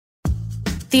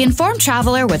The Informed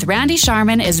Traveler with Randy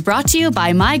Sharman is brought to you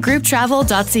by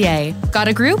mygrouptravel.ca. Got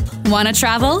a group? Want to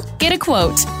travel? Get a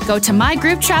quote. Go to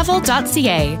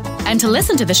mygrouptravel.ca. And to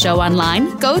listen to the show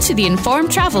online, go to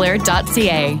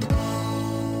theinformedtraveler.ca.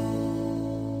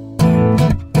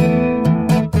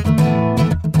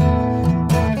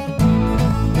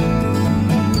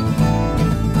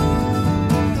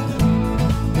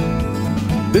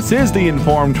 This is the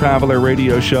Informed Traveler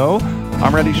Radio Show.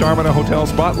 I'm Randy Sharman. A Hotel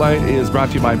Spotlight is brought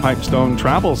to you by Pipestone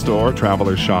Travel Store.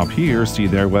 Travelers shop here. See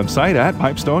their website at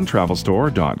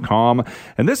pipestonetravelstore.com.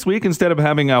 And this week, instead of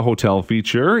having a hotel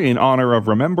feature, in honor of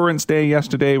Remembrance Day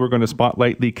yesterday, we're going to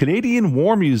spotlight the Canadian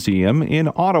War Museum in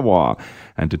Ottawa.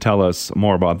 And to tell us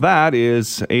more about that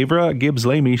is Avra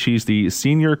Gibbs-Lamy. She's the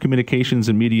Senior Communications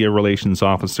and Media Relations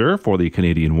Officer for the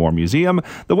Canadian War Museum.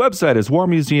 The website is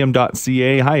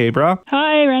warmuseum.ca. Hi, Avra.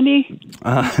 Hi, Randy.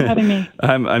 Thanks for having me.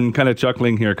 I'm kind of chuckling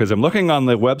here because I'm looking on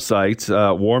the website,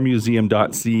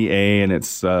 warmuseum.ca, and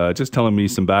it's just telling me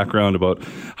some background about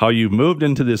how you moved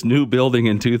into this new building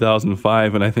in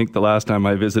 2005. And I think the last time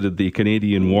I visited the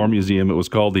Canadian War Museum, it was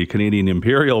called the Canadian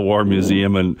Imperial War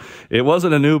Museum, and it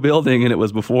wasn't a new building, and it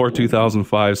was before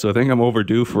 2005. So I think I'm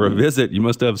overdue for a visit. You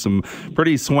must have some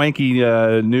pretty swanky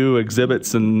new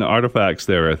exhibits and artifacts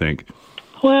there, I think.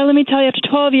 Well, let me tell you, after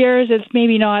 12 years, it's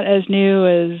maybe not as new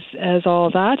as all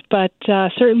of that, but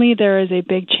certainly there is a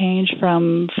big change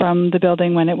from the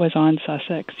building when it was on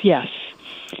Sussex. Yes.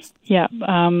 Yeah.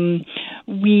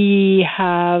 We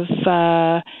have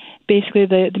basically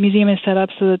the museum is set up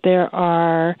so that there's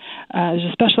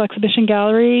a special exhibition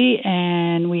gallery,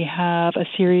 and we have a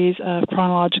series of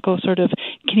chronological sort of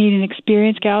Canadian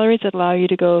experience galleries that allow you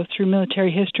to go through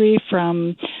military history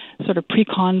from sort of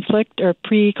pre-conflict or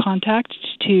pre-contact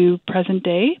to present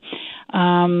day.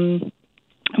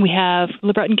 We have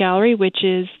LeBreton Gallery, which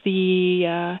is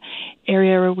the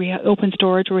area where we have open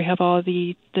storage, where we have all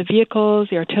the vehicles,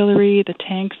 the artillery, the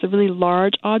tanks, the really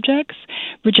large objects.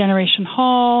 Regeneration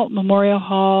Hall, Memorial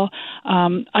Hall.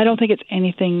 I don't think it's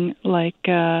anything like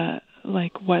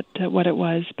what it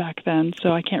was back then,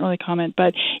 so I can't really comment.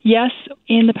 But yes,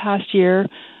 in the past year,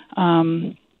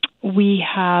 we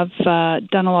have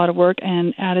done a lot of work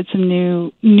and added some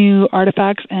new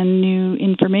artifacts and new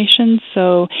information.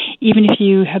 So even if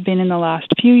you have been in the last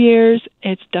few years,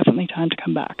 it's definitely time to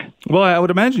come back. Well, I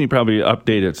would imagine you probably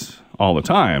update it all the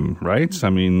time, right? I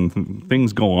mean,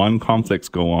 things go on, conflicts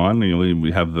go on. You know,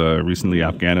 we have recently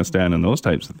Afghanistan and those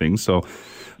types of things. So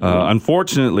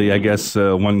unfortunately, I guess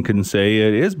one can say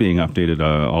it is being updated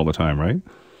all the time, right?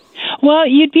 Well,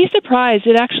 you'd be surprised.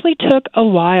 It actually took a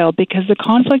while because the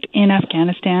conflict in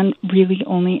Afghanistan really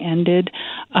only ended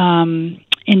in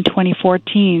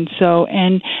 2014. So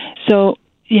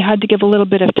you had to give a little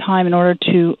bit of time in order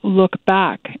to look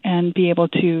back and be able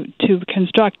to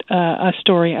construct a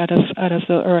story out of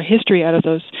a history out of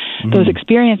those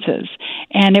experiences.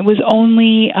 And it was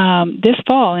only this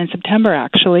fall, in September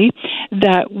actually,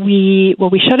 that we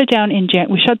shut it down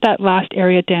we shut that last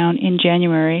area down in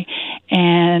January,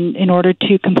 and in order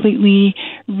to completely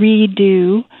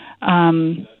redo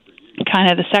kind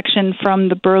of the section from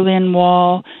the Berlin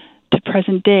Wall to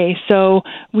present day. So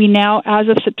we now, as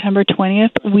of September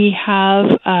 20th, we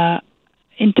have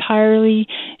entirely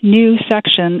new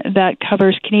section that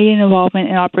covers Canadian involvement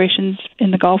in operations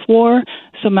in the Gulf War,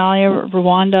 Somalia,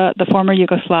 Rwanda, the former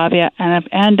Yugoslavia,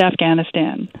 and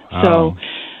Afghanistan. Wow. So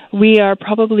we are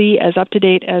probably as up to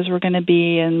date as we're going to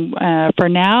be for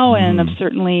now, and I'm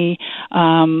certainly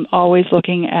always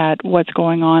looking at what's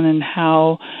going on and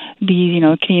how these,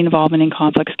 Canadian involvement in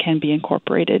conflicts can be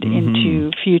incorporated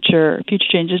into future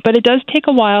changes. But it does take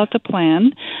a while to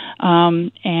plan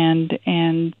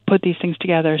and put these things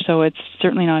together, so it's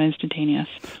certainly not instantaneous.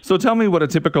 So tell me what a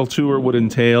typical tour would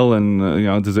entail, and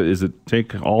does it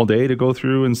take all day to go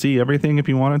through and see everything if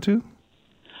you wanted to?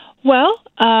 Well,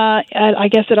 I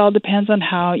guess it all depends on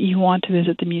how you want to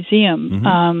visit the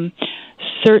museum.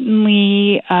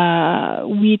 Certainly,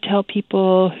 we tell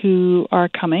people who are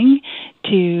coming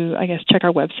to, check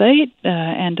our website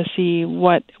and to see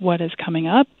what is coming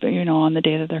up, on the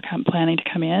day that they're planning to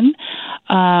come in.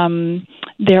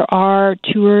 There are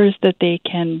tours that they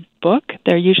can book.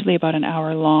 They're usually about an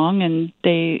hour long, and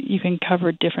you can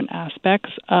cover different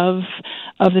aspects of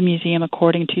the museum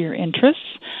according to your interests.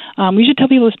 We should tell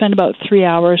people to spend about 3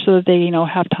 hours so that they,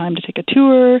 have time to take a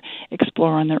tour,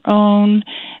 explore on their own.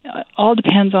 All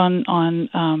depends on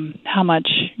how much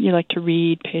you like to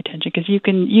read, pay attention, because you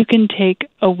can take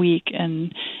a week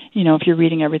and, if you're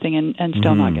reading everything and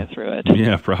still not get through it.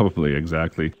 Yeah, probably,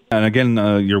 exactly. And again,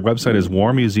 your website is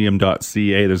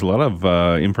warmuseum.ca. There's a lot of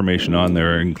information on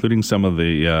there, including some of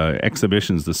the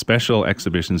exhibitions, the special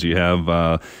exhibitions you have.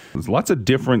 There's lots of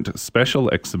different special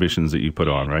exhibitions that you put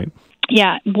on, right?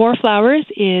 Yeah, War Flowers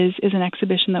is an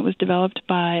exhibition that was developed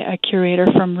by a curator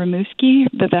from Rimouski,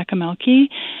 Vivek Amelki,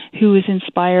 who was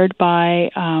inspired by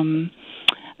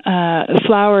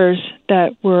flowers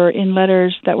that were in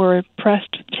letters that were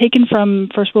taken from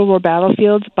First World War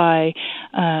battlefields by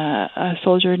a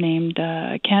soldier named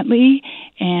Cantley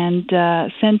and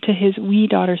sent to his wee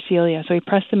daughter Celia. So he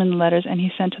pressed them in the letters and he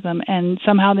sent to them, and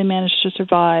somehow they managed to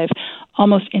survive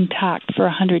almost intact for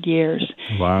 100 years.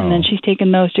 Wow. And then she's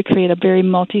taken those to create a very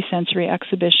multi-sensory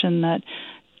exhibition that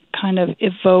kind of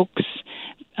evokes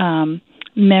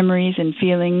memories and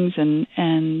feelings and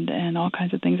all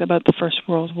kinds of things about the First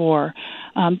World War.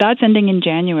 That's ending in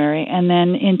January, and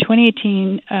then in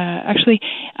 2018,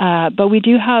 but we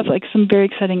do have some very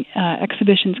exciting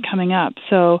exhibitions coming up.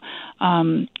 So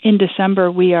in December,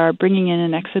 we are bringing in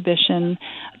an exhibition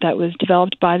that was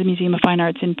developed by the Museum of Fine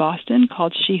Arts in Boston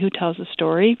called She Who Tells a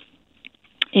Story.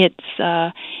 It's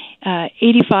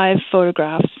 85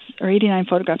 photographs or 89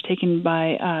 photographs taken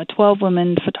by 12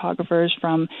 women photographers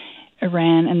from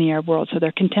Iran and the Arab world. So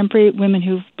they're contemporary women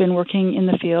who've been working in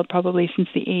the field probably since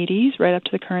the 80s, right up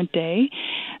to the current day.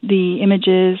 The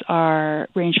images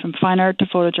range from fine art to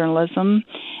photojournalism,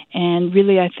 and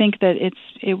really I think that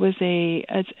it was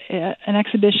an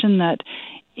exhibition that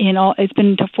it's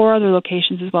been to 4 other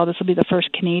locations as well. This will be the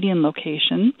first Canadian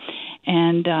location,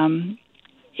 and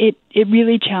it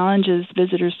really challenges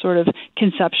visitors' sort of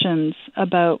conceptions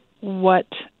about what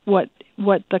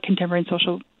the contemporary and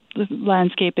social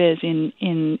landscape is in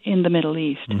the Middle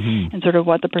East, mm-hmm. and sort of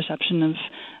what the perception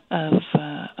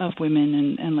of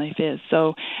women and life is.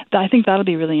 So I think that'll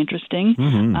be really interesting.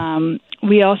 Mm-hmm.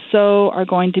 We also are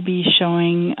going to be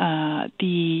showing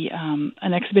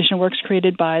an exhibition works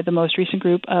created by the most recent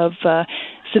group of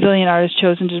civilian artists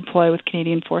chosen to deploy with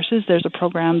Canadian Forces. There's a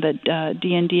program that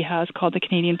DND has called the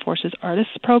Canadian Forces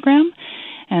Artists Program,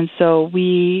 and so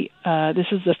this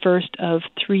is the first of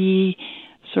 3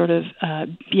 sort of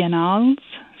biennales.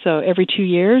 So every 2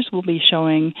 years we'll be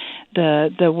showing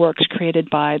the works created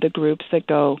by the groups that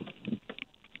go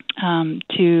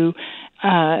to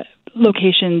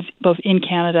locations both in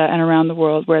Canada and around the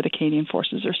world where the Canadian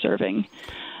Forces are serving.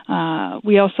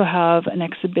 We also have an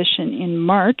exhibition in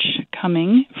March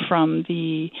coming from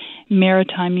the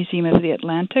Maritime Museum of the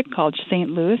Atlantic called St.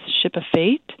 Louis, Ship of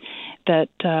Fate, that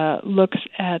looks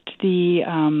at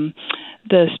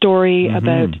the story mm-hmm.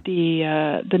 about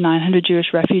the 900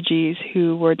 Jewish refugees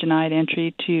who were denied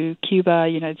entry to Cuba,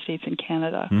 United States, and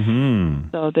Canada. Mm-hmm.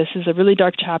 So this is a really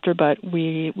dark chapter, but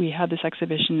we have this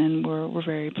exhibition, and we're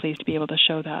very pleased to be able to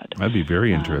show that. That'd be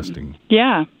very interesting.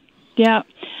 Yeah.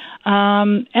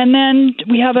 And then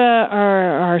we have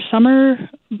our summer,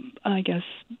 I guess,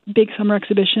 big summer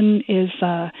exhibition is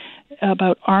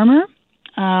about armor.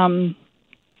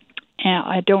 And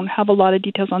I don't have a lot of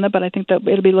details on that, but I think that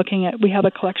it'll be we have a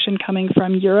collection coming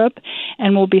from Europe,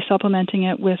 and we'll be supplementing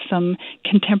it with some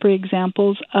contemporary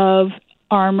examples of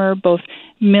armor, both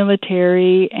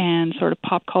military and sort of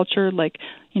pop culture, like,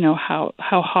 how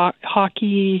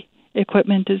hockey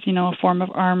equipment is, a form of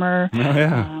armor. Oh,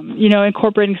 yeah.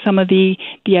 Incorporating some of the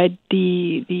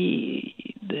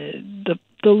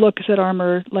looks at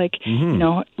armor, like mm-hmm.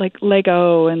 Like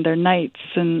Lego and their knights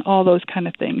and all those kind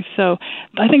of things. So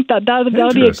I think that'll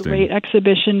be a great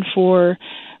exhibition for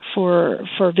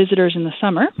visitors in the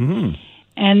summer. Mm-hmm.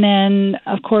 And then,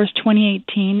 of course,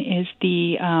 2018 is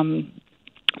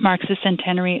marks the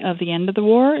centenary of the end of the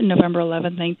war, November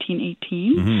 11th,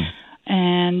 1918. Mm-hmm.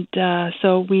 And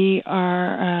so we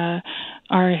are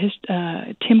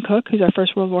Tim Cook, who's our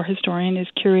First World War historian, is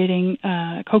co-curating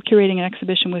an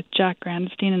exhibition with Jack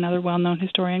Grandestein, another well-known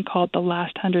historian, called The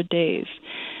Last 100 Days.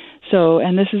 So,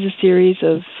 and this is a series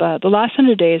of the last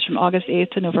 100 days from August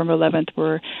 8th to November 11th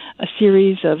were a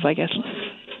series of, I guess,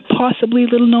 possibly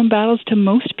little-known battles to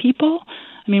most people.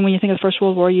 I mean, when you think of the First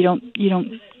World War,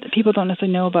 people don't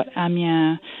necessarily know about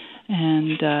Amiens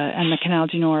and the Canal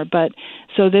du Nord. But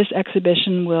so this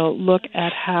exhibition will look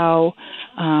at how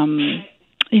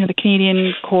the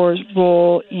Canadian Corps'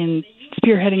 role in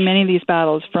spearheading many of these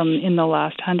battles in the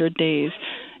last 100 days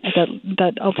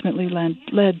that ultimately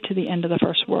led to the end of the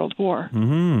First World War.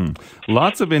 Mm-hmm.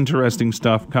 Lots of interesting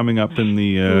stuff coming up in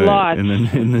the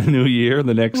in the new year,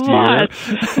 the next year,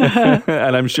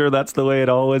 and I'm sure that's the way it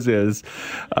always is.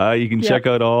 You can check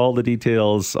out all the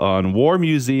details on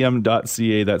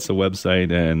warmuseum.ca. That's the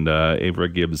website, and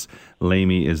Avra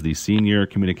Gibbs-Lamy is the Senior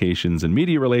Communications and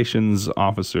Media Relations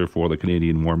Officer for the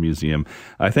Canadian War Museum.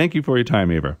 I thank you for your time,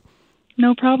 Avra.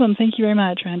 No problem. Thank you very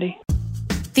much, Randy.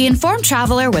 The Informed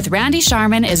Traveler with Randy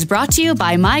Sharman is brought to you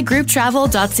by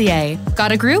mygrouptravel.ca.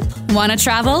 Got a group? Want to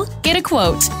travel? Get a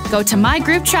quote. Go to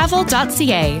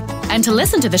mygrouptravel.ca. And to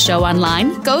listen to the show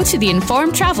online, go to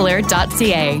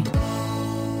theinformedtraveler.ca.